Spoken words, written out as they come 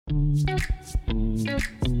Hey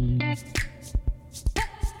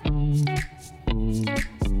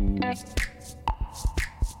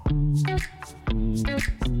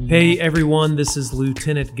everyone, this is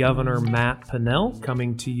Lieutenant Governor Matt Pinnell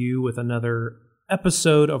coming to you with another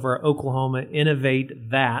episode of our Oklahoma Innovate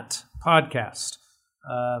That podcast.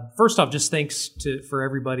 First off, just thanks for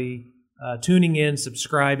everybody tuning in,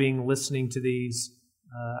 subscribing, listening to these.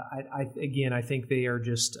 I think they are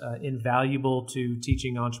just invaluable to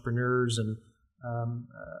teaching entrepreneurs and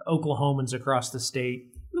Oklahomans across the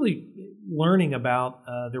state, really learning about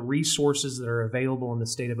the resources that are available in the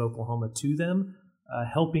state of Oklahoma to them,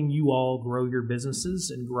 helping you all grow your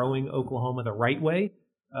businesses and growing Oklahoma the right way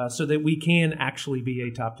so that we can actually be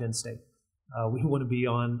a top 10 state. We want to be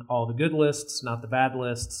on all the good lists, not the bad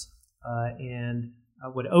lists. And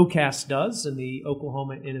what OCAST does in the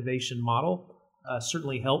Oklahoma Innovation Model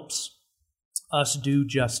certainly helps us do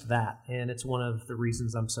just that. And it's one of the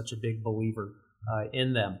reasons I'm such a big believer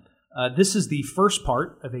in them. This is the first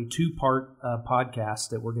part of a two-part podcast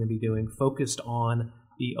that we're going to be doing focused on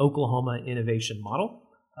the Oklahoma Innovation Model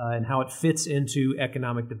and how it fits into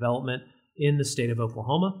economic development in the state of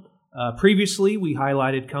Oklahoma. Previously, we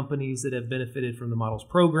highlighted companies that have benefited from the model's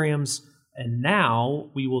programs, and now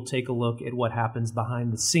we will take a look at what happens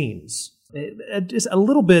behind the scenes. Just a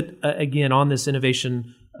little bit, again, on this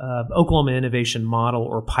Oklahoma Innovation Model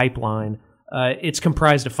or pipeline. It's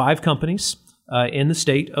comprised of 5 companies in the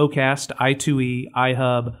state: OCAST, I2E,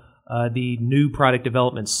 iHub, the New Product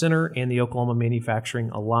Development Center, and the Oklahoma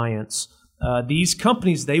Manufacturing Alliance. These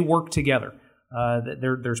companies, they work together.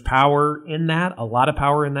 There's power in that, a lot of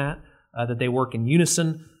power in that they work in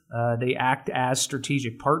unison. They act as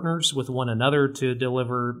strategic partners with one another to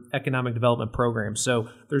deliver economic development programs. So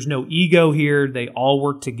there's no ego here. They all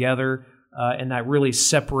work together, and that really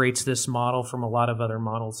separates this model from a lot of other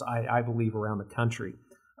models, I believe, around the country.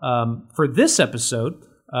 For this episode,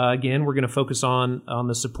 again, we're going to focus on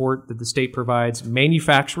the support that the state provides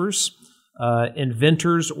manufacturers,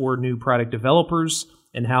 inventors, or new product developers,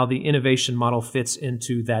 and how the innovation model fits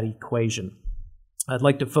into that equation. I'd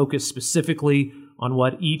like to focus specifically on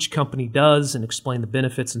what each company does and explain the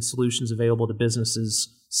benefits and solutions available to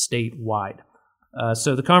businesses statewide.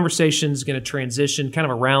 So the conversation is going to transition kind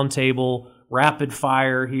of a round table, rapid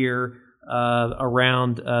fire here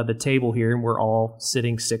around the table here, and we're all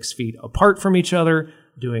sitting 6 feet apart from each other,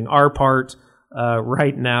 doing our part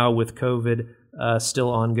right now with COVID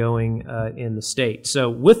still ongoing in the state. So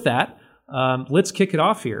with that, let's kick it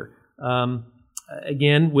off here.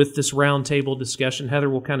 Again, with this roundtable discussion, Heather,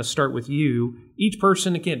 we'll kind of start with you. Each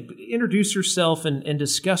person, again, introduce yourself and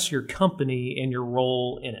discuss your company and your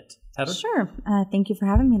role in it. Heather? Sure. Thank you for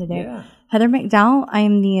having me today. Yeah. Heather McDowell. I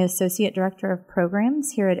am the Associate Director of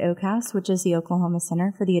Programs here at OCAST, which is the Oklahoma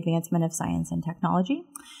Center for the Advancement of Science and Technology.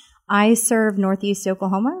 I serve Northeast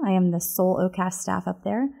Oklahoma. I am the sole OCAST staff up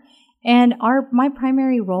there. And my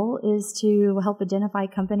primary role is to help identify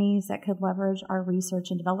companies that could leverage our research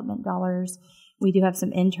and development dollars. We do have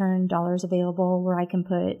some intern dollars available where I can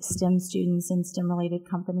put STEM students in STEM-related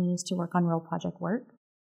companies to work on real project work.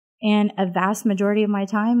 And a vast majority of my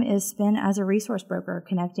time is spent as a resource broker,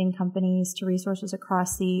 connecting companies to resources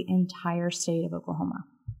across the entire state of Oklahoma.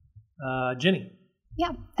 Jenny.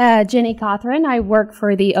 Yeah. Jenny Cothran. I work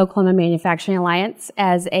for the Oklahoma Manufacturing Alliance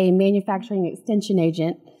as a manufacturing extension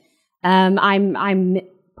agent. I'm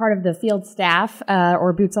part of the field staff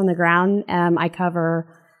or boots on the ground. I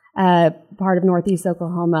cover part of Northeast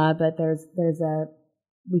Oklahoma, but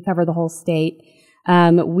we cover the whole state.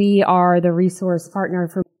 We are the resource partner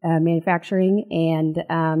for manufacturing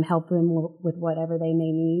and help them with whatever they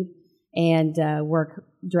may need and work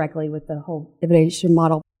directly with the whole innovation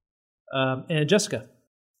model. And Jessica.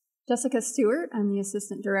 Jessica Stewart. I'm the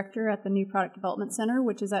Assistant Director at the New Product Development Center,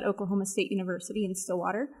 which is at Oklahoma State University in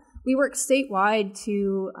Stillwater. We work statewide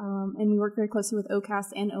and we work very closely with OCAST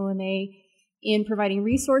and OMA in providing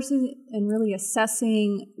resources and really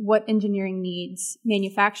assessing what engineering needs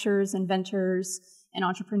manufacturers, inventors, and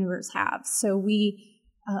entrepreneurs have. So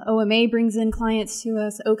OMA brings in clients to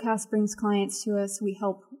us, OCAST brings clients to us, we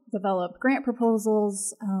help develop grant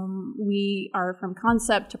proposals, we are from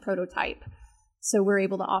concept to prototype. So we're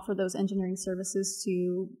able to offer those engineering services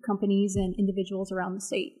to companies and individuals around the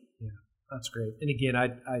state. Yeah, that's great. And again,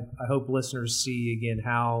 I hope listeners see again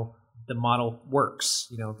how the model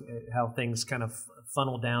works, how things kind of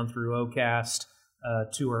funnel down through OCAST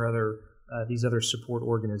to our these other support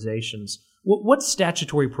organizations. What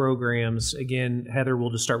statutory programs, again, Heather, we'll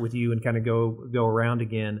just start with you and kind of go around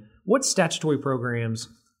again. What statutory programs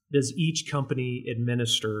does each company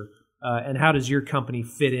administer and how does your company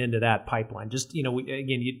fit into that pipeline? Just,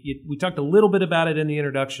 we talked a little bit about it in the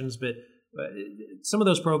introductions, but some of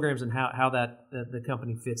those programs and how that the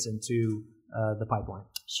company fits into the pipeline.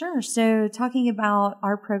 Sure. So talking about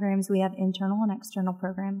our programs, we have internal and external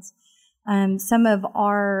programs. Some of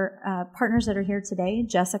our partners that are here today,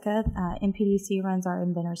 Jessica, MPDC runs our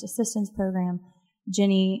Inventors Assistance Program.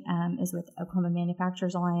 Jenny is with Oklahoma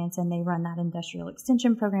Manufacturers Alliance, and they run that industrial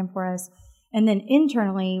extension program for us. And then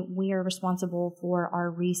internally, we are responsible for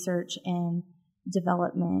our research and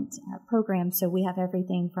development programs. So we have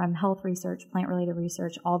everything from health research, plant-related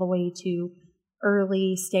research, all the way to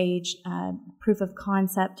early stage proof of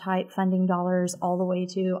concept type funding dollars, all the way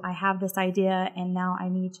to I have this idea and now I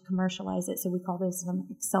need to commercialize it. So we call those some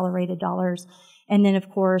accelerated dollars. And then, of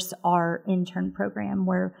course, our intern program,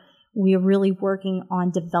 where we are really working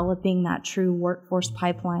on developing that true workforce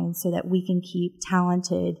pipeline so that we can keep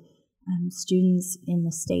talented students in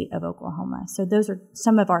the state of Oklahoma. So those are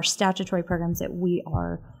some of our statutory programs that we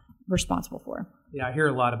are responsible for. Yeah, I hear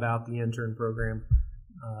a lot about the intern program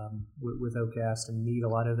with OCAST, and meet a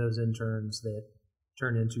lot of those interns that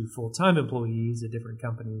turn into full-time employees at different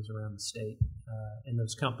companies around the state. And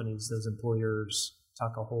those companies, those employers,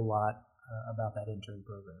 talk a whole lot about that intern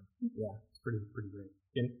program. Yeah, it's pretty great.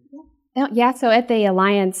 Jenny? Yeah, so at the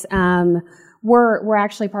Alliance, we're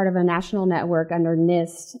actually part of a national network under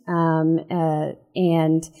NIST,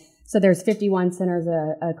 and so there's 51 centers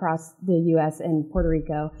across the U.S. and Puerto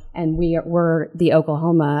Rico, and we're the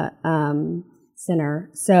Oklahoma center.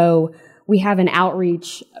 So we have an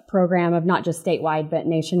outreach program of not just statewide, but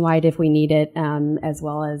nationwide if we need it, as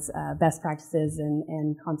well as best practices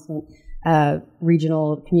and constant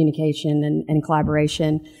regional communication and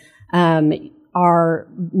collaboration. Our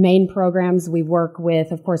main programs, we work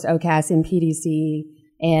with, of course, OCAST and PDC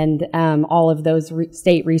and all of those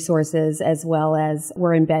state resources, as well as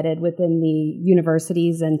we're embedded within the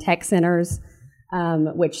universities and tech centers,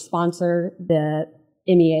 which sponsor the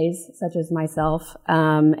MEAs, such as myself,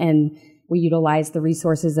 and we utilize the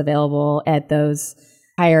resources available at those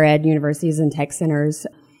higher ed universities and tech centers.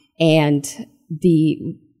 And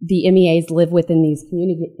the MEAs live within these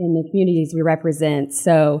communities we represent.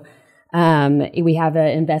 So we have an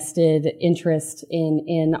invested interest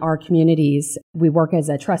in our communities. We work as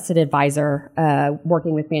a trusted advisor,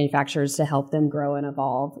 working with manufacturers to help them grow and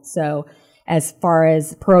evolve. So as far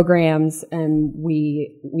as programs,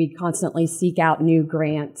 we constantly seek out new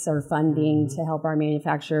grants or funding to help our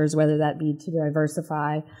manufacturers, whether that be to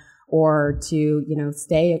diversify or to,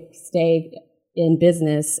 stay in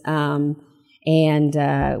business.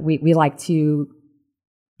 We like to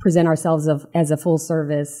present ourselves as a full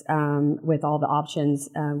service with all the options,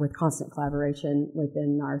 with constant collaboration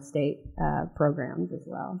within our state programs as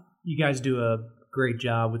well. You guys do a great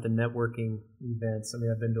job with the networking events. I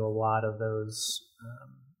mean, I've been to a lot of those,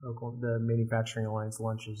 the Manufacturing Alliance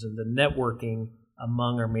lunches, and the networking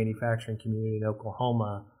among our manufacturing community in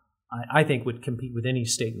Oklahoma, I think would compete with any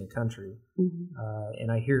state in the country. Mm-hmm.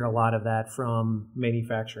 And I hear a lot of that from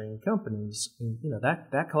manufacturing companies. And,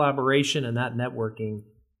 that collaboration and that networking,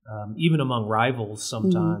 even among rivals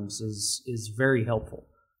sometimes, is very helpful.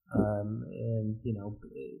 And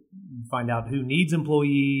find out who needs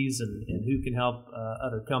employees and who can help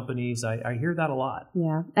other companies. I hear that a lot.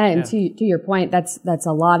 Yeah, and to your point, that's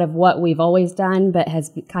a lot of what we've always done, but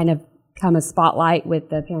has kind of come a spotlight with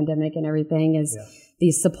the pandemic and everything. Is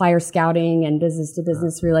these supplier scouting and business to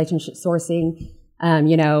business relationship sourcing.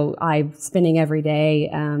 I'm spending every day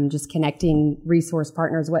just connecting resource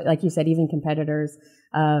partners. Like you said, even competitors.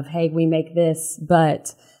 Of hey, we make this,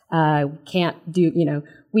 but can't do.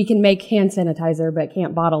 We can make hand sanitizer, but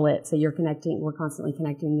can't bottle it. So we're constantly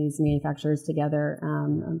connecting these manufacturers together.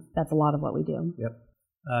 That's a lot of what we do.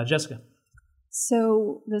 Yep. Jessica.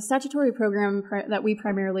 So the statutory program that we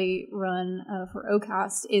primarily run for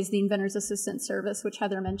OCAST is the Inventors Assistance Service, which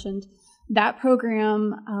Heather mentioned. That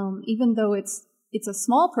program, even though it's a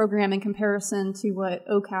small program in comparison to what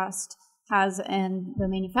OCAST has and the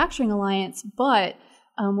Manufacturing Alliance, but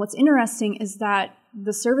what's interesting is that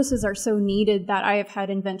the services are so needed that I have had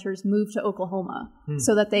inventors move to Oklahoma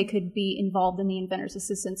so that they could be involved in the Inventors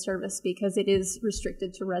Assistance Service, because it is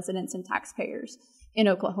restricted to residents and taxpayers in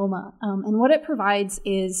Oklahoma. And what it provides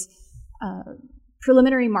is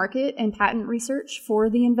preliminary market and patent research for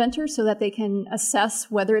the inventor so that they can assess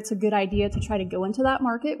whether it's a good idea to try to go into that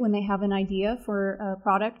market when they have an idea for a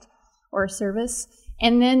product or a service.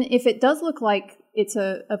 And then if it does look like it's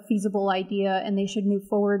a feasible idea and they should move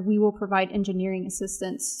forward, we will provide engineering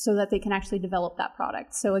assistance so that they can actually develop that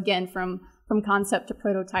product. So again, from concept to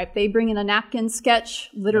prototype, they bring in a napkin sketch,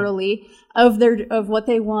 literally, of what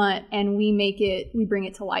they want, and we bring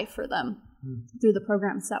it to life for them through the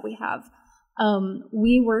programs that we have.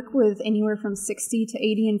 We work with anywhere from 60 to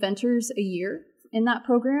 80 inventors a year in that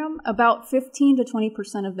program. About 15 to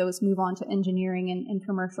 20% of those move on to engineering and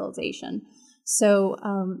commercialization. So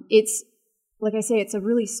it's, like I say, it's a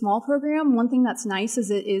really small program. One thing that's nice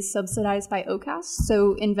is it is subsidized by OCAS.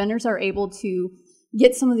 So inventors are able to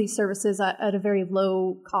get some of these services at a very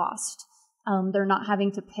low cost. They're not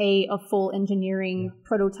having to pay a full engineering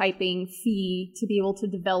prototyping fee to be able to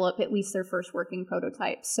develop at least their first working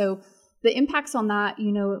prototype. So the impacts on that,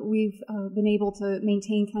 we've been able to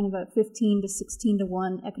maintain kind of a 15 to 16 to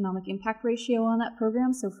 1 economic impact ratio on that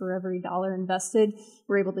program. So for every dollar invested,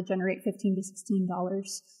 we're able to generate $15 to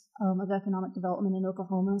 $16 of economic development in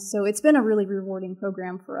Oklahoma. So it's been a really rewarding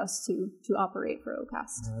program for us to operate for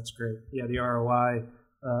OCAST. Yeah, that's great. Yeah, the ROI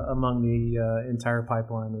among the entire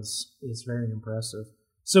pipeline is very impressive.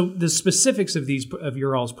 So the specifics of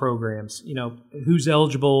your all's programs, who's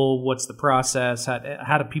eligible, what's the process,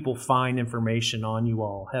 how do people find information on you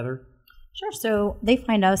all? Heather? Sure. So they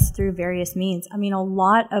find us through various means. I mean, a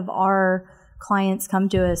lot of our clients come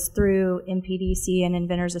to us through MPDC and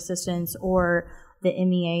Inventors Assistance or the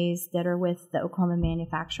MEAs that are with the Oklahoma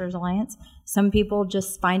Manufacturers Alliance. Some people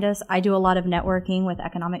just find us. I do a lot of networking with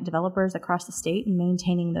economic developers across the state and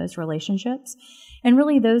maintaining those relationships. And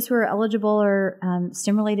really those who are eligible are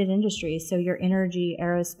stimulated industries. So your energy,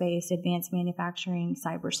 aerospace, advanced manufacturing,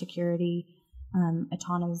 cybersecurity,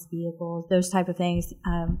 autonomous vehicles, those type of things.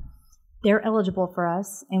 They're eligible for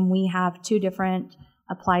us. And we have two different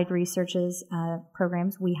applied researches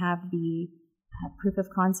programs. We have the proof of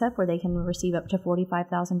concept where they can receive up to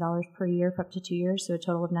 $45,000 per year for up to 2 years, so a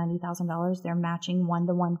total of $90,000. They're matching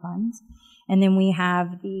 1-to-1 funds. And then we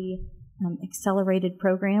have the accelerated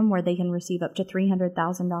program where they can receive up to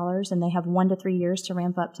 $300,000, and they have 1 to 3 years to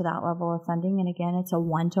ramp up to that level of funding. And again, it's a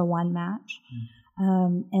 1-to-1 match.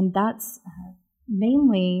 And that's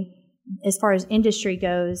mainly, as far as industry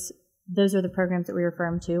goes, those are the programs that we refer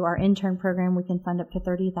them to. Our intern program, we can fund up to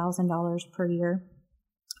 $30,000 per year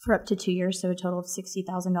for up to 2 years, so a total of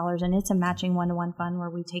 $60,000. And it's a matching 1-to-1 fund where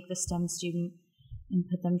we take the STEM student and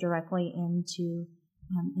put them directly into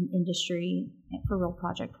an industry for real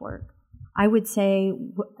project work. I would say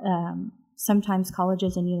sometimes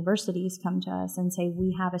colleges and universities come to us and say,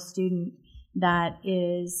 we have a student that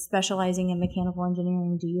is specializing in mechanical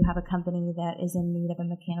engineering. Do you have a company that is in need of a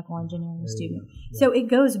mechanical engineering student? Yeah. So it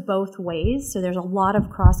goes both ways. So there's a lot of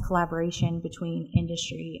cross-collaboration between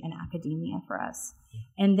industry and academia for us.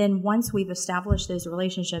 And then once we've established those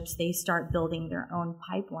relationships, they start building their own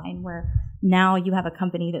pipeline where now you have a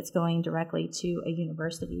company that's going directly to a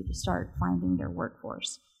university to start finding their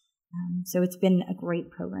workforce. So it's been a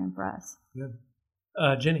great program for us.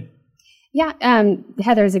 Good. Jenny? Yeah,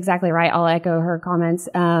 Heather's exactly right. I'll echo her comments.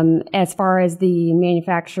 As far as the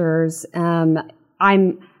manufacturers, I'm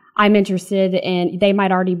interested in, they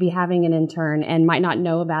might already be having an intern and might not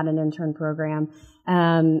know about an intern program.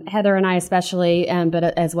 Heather and I especially,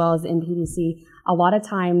 but as well as NPDC, a lot of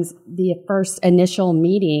times the first initial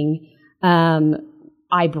meeting,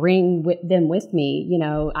 I bring them with me,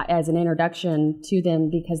 as an introduction to them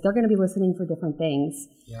because they're going to be listening for different things.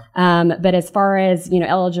 Yeah. But as far as,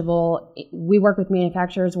 eligible, we work with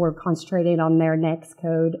manufacturers. We're concentrated on their next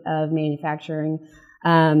code of manufacturing.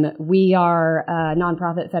 We are a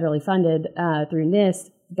nonprofit federally funded through NIST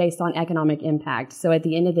based on economic impact. So at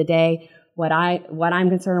the end of the day, what I'm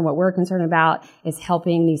concerned, what we're concerned about is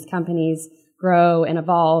helping these companies grow and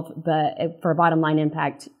evolve, but for a bottom line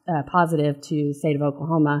impact positive to the state of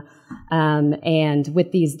Oklahoma. And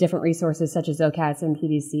with these different resources such as OCAS,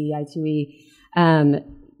 MPDC, I2E,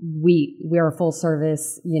 we're a full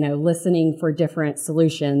service, listening for different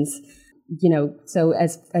solutions. So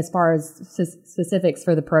as far as specifics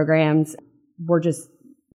for the programs, we're just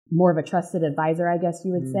more of a trusted advisor, I guess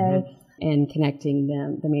you would say, and connecting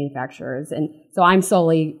the manufacturers. And so I'm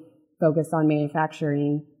solely focused on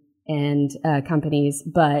manufacturing and companies,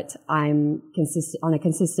 but I'm on a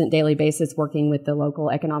consistent daily basis working with the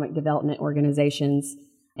local economic development organizations,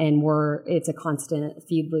 and it's a constant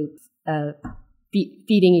feed loop,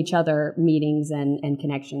 feeding each other meetings and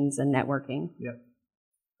connections and networking.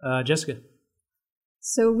 Yep. Jessica?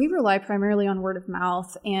 So we rely primarily on word of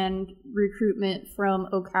mouth and recruitment from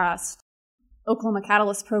OCAST, Oklahoma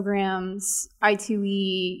Catalyst programs,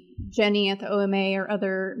 I2E, Jenny at the OMA, or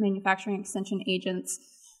other manufacturing extension agents.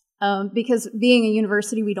 Because being a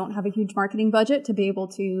university, we don't have a huge marketing budget to be able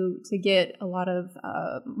to get a lot of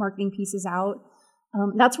marketing pieces out.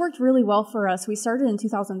 That's worked really well for us. We started in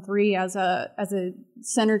 2003 as a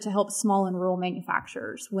center to help small and rural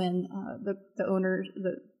manufacturers when the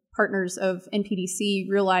partners of NPDC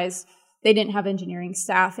realized they didn't have engineering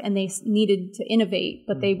staff and they needed to innovate,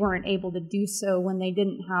 but they weren't able to do so when they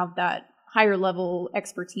didn't have that higher level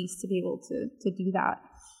expertise to be able to do that.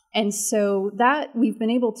 And so that we've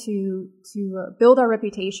been able to build our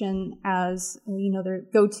reputation as, the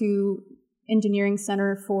go-to engineering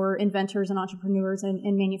center for inventors and entrepreneurs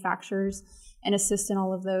and manufacturers, and assist in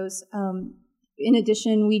all of those. In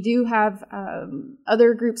addition, we do have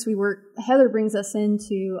other groups we work. Heather brings us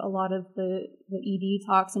into a lot of the ED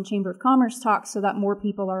talks and Chamber of Commerce talks so that more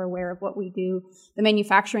people are aware of what we do. The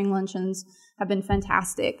manufacturing luncheons have been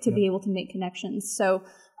fantastic to be able to make connections. So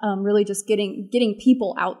really just getting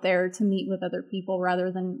people out there to meet with other people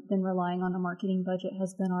rather than relying on a marketing budget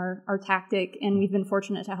has been our tactic. And we've been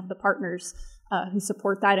fortunate to have the partners who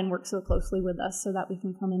support that and work so closely with us so that we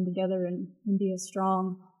can come in together and be a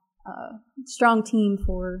strong team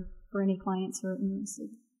for any clients or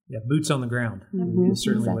Yeah, boots on the ground is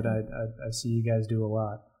certainly what I see you guys do a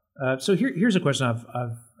lot. So here's a question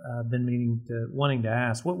I've been wanting to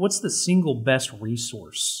ask. What's the single best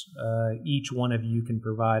resource each one of you can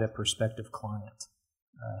provide a prospective client?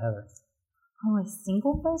 Heather. Oh, a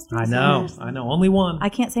single best resource? I know. Only one. I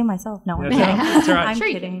can't say myself. No, that's all right. I'm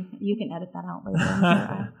kidding. You can edit that out later.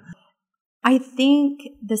 I'm sure. I think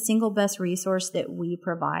the single best resource that we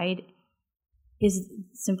provide is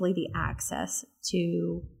simply the access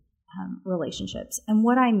to relationships. And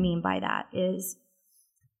what I mean by that is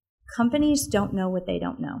companies don't know what they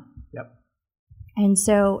don't know. Yep. And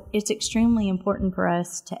so it's extremely important for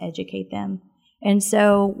us to educate them. And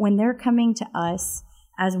so when they're coming to us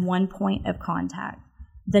as one point of contact,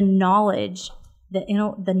 the knowledge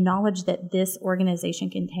that this organization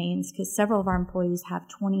contains, because several of our employees have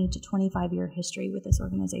 20 to 25 year history with this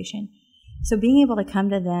organization. So being able to come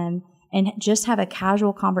to them and just have a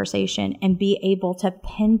casual conversation and be able to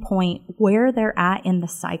pinpoint where they're at in the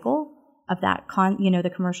cycle of that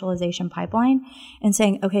the commercialization pipeline, and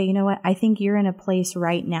saying, okay, you know what, I think you're in a place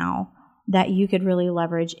right now that you could really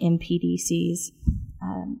leverage MPDC's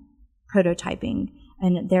prototyping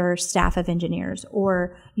and their staff of engineers,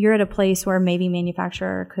 or you're at a place where maybe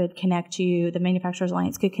manufacturer could connect you, the Manufacturers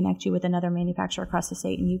Alliance could connect you with another manufacturer across the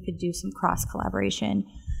state, and you could do some cross collaboration.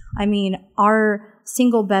 I mean, our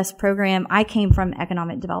single best program, I came from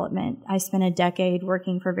economic development. I spent a decade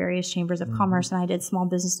working for various chambers of commerce, and I did small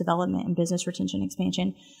business development and business retention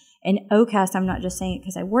expansion. And OCAST, I'm not just saying it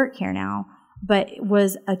because I work here now, but it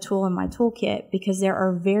was a tool in my toolkit because there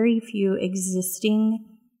are very few existing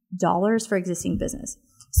dollars for existing business.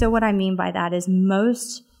 So what I mean by that is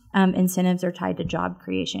most incentives are tied to job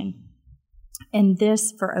creation. And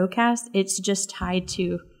this, for OCAST, it's just tied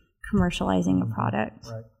to commercializing a product.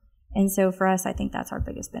 Right. And so for us, I think that's our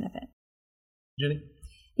biggest benefit. Jenny?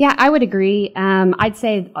 Yeah, I would agree. I'd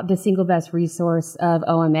say the single best resource of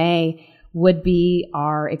OMA would be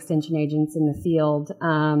our extension agents in the field.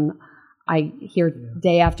 I hear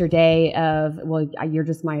day after day of, well, you're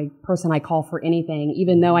just my person I call for anything.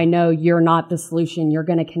 Even though I know you're not the solution, you're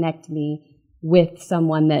going to connect me with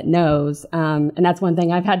someone that knows. And that's one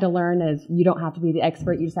thing I've had to learn is you don't have to be the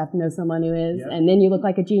expert. You just have to know someone who is. Yep. And then you look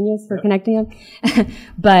like a genius for connecting them.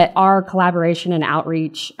 But our collaboration and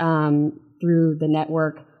outreach through the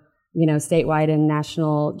network, statewide and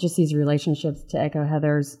national, just these relationships, to echo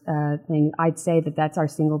Heather's thing, I'd say that that's our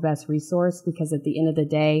single best resource, because at the end of the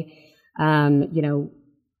day,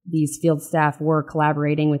 these field staff were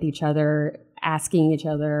collaborating with each other, asking each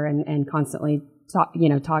other, and constantly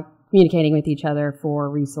communicating with each other for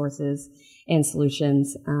resources and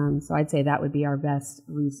solutions. So I'd say that would be our best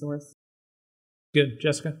resource. Good.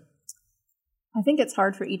 Jessica? I think it's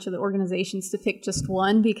hard for each of the organizations to pick just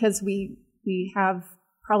one, because we have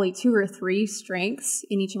probably 2 or 3 strengths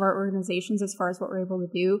in each of our organizations as far as what we're able to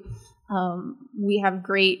do. We have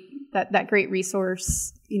that great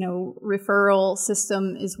resource, referral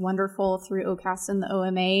system is wonderful through OCAST and the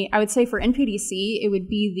OMA. I would say for NPDC, it would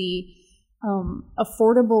be the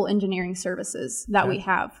affordable engineering services that we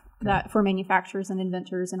have that for manufacturers and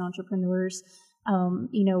inventors and entrepreneurs.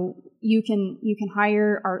 You can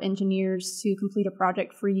hire our engineers to complete a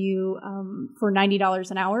project for you for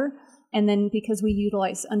 $90 an hour. And then because we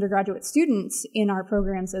utilize undergraduate students in our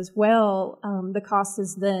programs as well, the cost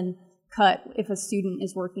is then cut if a student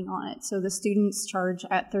is working on it. So the students charge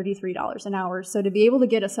at $33 an hour. So to be able to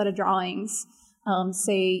get a set of drawings,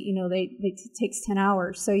 takes 10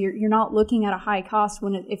 hours. So you're not looking at a high cost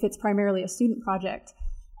if it's primarily a student project.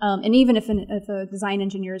 And even if a design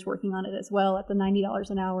engineer is working on it as well at the $90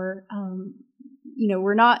 an hour,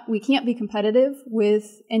 we can't be competitive with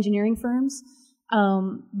engineering firms,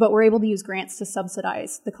 but we're able to use grants to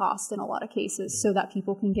subsidize the cost in a lot of cases so that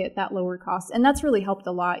people can get that lower cost. And that's really helped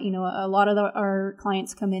a lot. A lot of our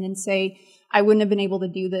clients come in and say, I wouldn't have been able to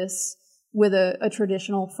do this with a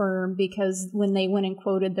traditional firm because when they went and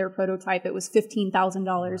quoted their prototype, it was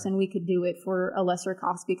 $15,000 and we could do it for a lesser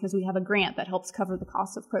cost because we have a grant that helps cover the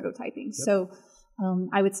cost of prototyping. Yep. So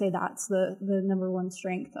I would say that's the number one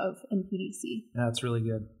strength of NPDC. That's really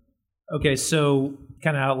good. Okay, so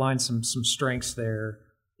kind of outline some strengths there.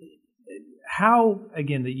 How,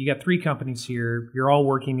 again, you got 3 companies here, you're all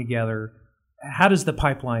working together. How does the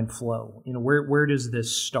pipeline flow? Where does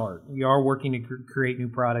this start? You are working to create new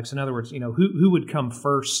products. In other words, who would come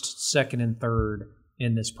first, second, and third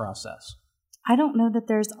in this process? I don't know that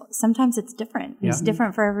sometimes it's different. It's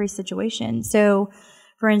different for every situation. So,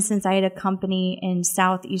 for instance, I had a company in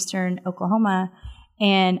southeastern Oklahoma,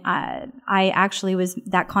 and I actually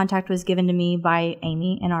that contact was given to me by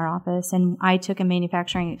Amy in our office, and I took a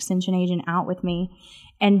manufacturing extension agent out with me.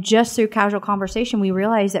 And just through casual conversation, we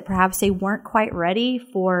realized that perhaps they weren't quite ready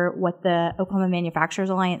for what the Oklahoma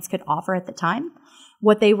Manufacturers Alliance could offer at the time.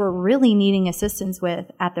 What they were really needing assistance with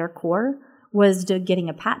at their core was getting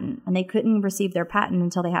a patent, and they couldn't receive their patent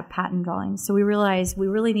until they had patent drawings. So we realized we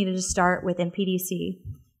really needed to start with NPDC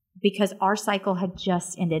because our cycle had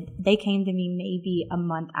just ended. They came to me maybe a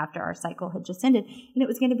month after our cycle had just ended, and it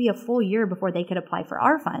was going to be a full year before they could apply for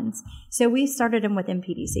our funds. So we started them with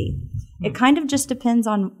NPDC. It kind of just depends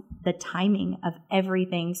on the timing of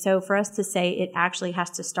everything. So for us to say it actually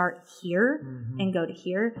has to start here and go to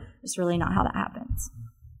here, it's really not how that happens.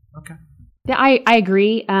 Okay. Yeah, I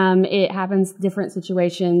agree. It happens different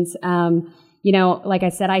situations. Like I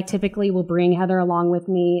said, I typically will bring Heather along with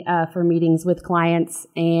me for meetings with clients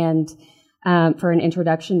and for an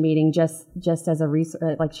introduction meeting, just as a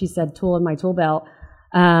like she said, tool in my tool belt.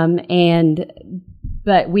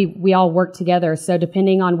 But we all work together. So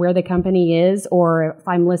depending on where the company is, or if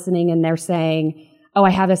I'm listening and they're saying, "Oh, I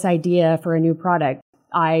have this idea for a new product,"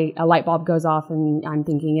 a light bulb goes off and I'm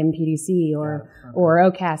thinking NPDC or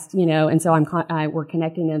OCAST, and so we're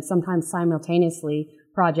connecting them sometimes simultaneously.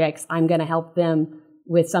 Projects, I'm going to help them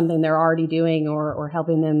with something they're already doing or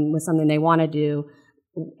helping them with something they want to do.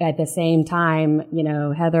 At the same time,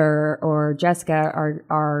 Heather or Jessica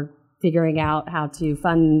are figuring out how to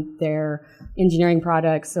fund their engineering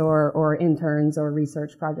products or interns or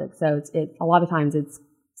research projects. So a lot of times it's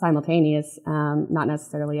simultaneous, not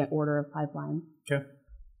necessarily an order of pipeline. Okay.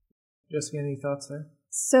 Jessica, any thoughts there?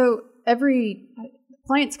 So every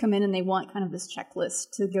clients come in and they want kind of this checklist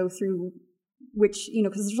to go through, which,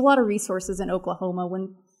 because there's a lot of resources in Oklahoma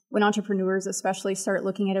when entrepreneurs especially start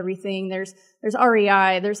looking at everything. There's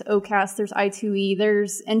REI, there's OCAST, there's I2E,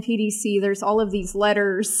 there's NPDC, there's all of these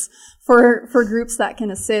letters for groups that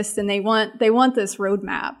can assist, and they want this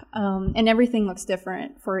roadmap. And everything looks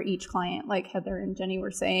different for each client, like Heather and Jenny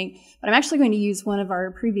were saying. But I'm actually going to use one of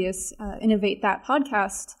our previous Innovate That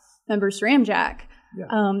podcast members, Ramjack,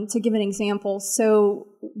 to give an example. So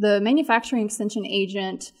the manufacturing extension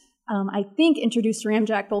agent, I think, introduced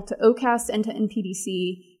Ramjack both to OCAST and to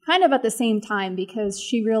NPDC kind of at the same time because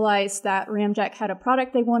she realized that Ramjack had a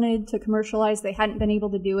product they wanted to commercialize. They hadn't been able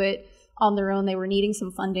to do it on their own. They were needing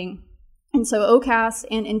some funding. And so OCAST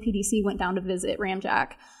and NPDC went down to visit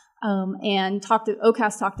Ramjack and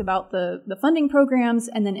OCAST talked about the funding programs,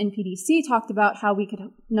 and then NPDC talked about how we could,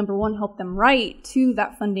 number one, help them write to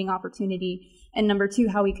that funding opportunity, and number two,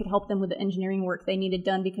 how we could help them with the engineering work they needed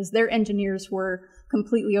done because their engineers were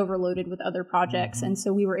completely overloaded with other projects. And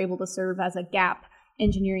so we were able to serve as a gap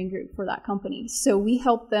engineering group for that company. So we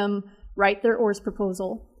helped them write their ORS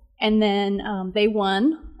proposal, and then they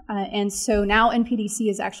won. And so now NPDC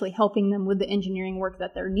is actually helping them with the engineering work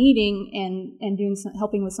that they're needing and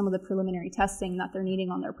helping with some of the preliminary testing that they're needing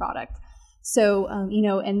on their product. So,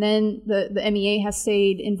 and then the MEA has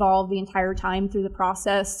stayed involved the entire time through the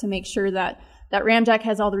process to make sure that Ramjack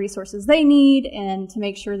has all the resources they need and to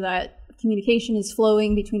make sure that communication is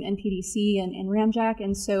flowing between NPDC and Ramjack.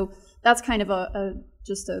 And so that's kind of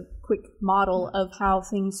just a quick model of how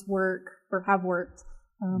things work or have worked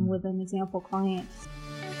with an example client.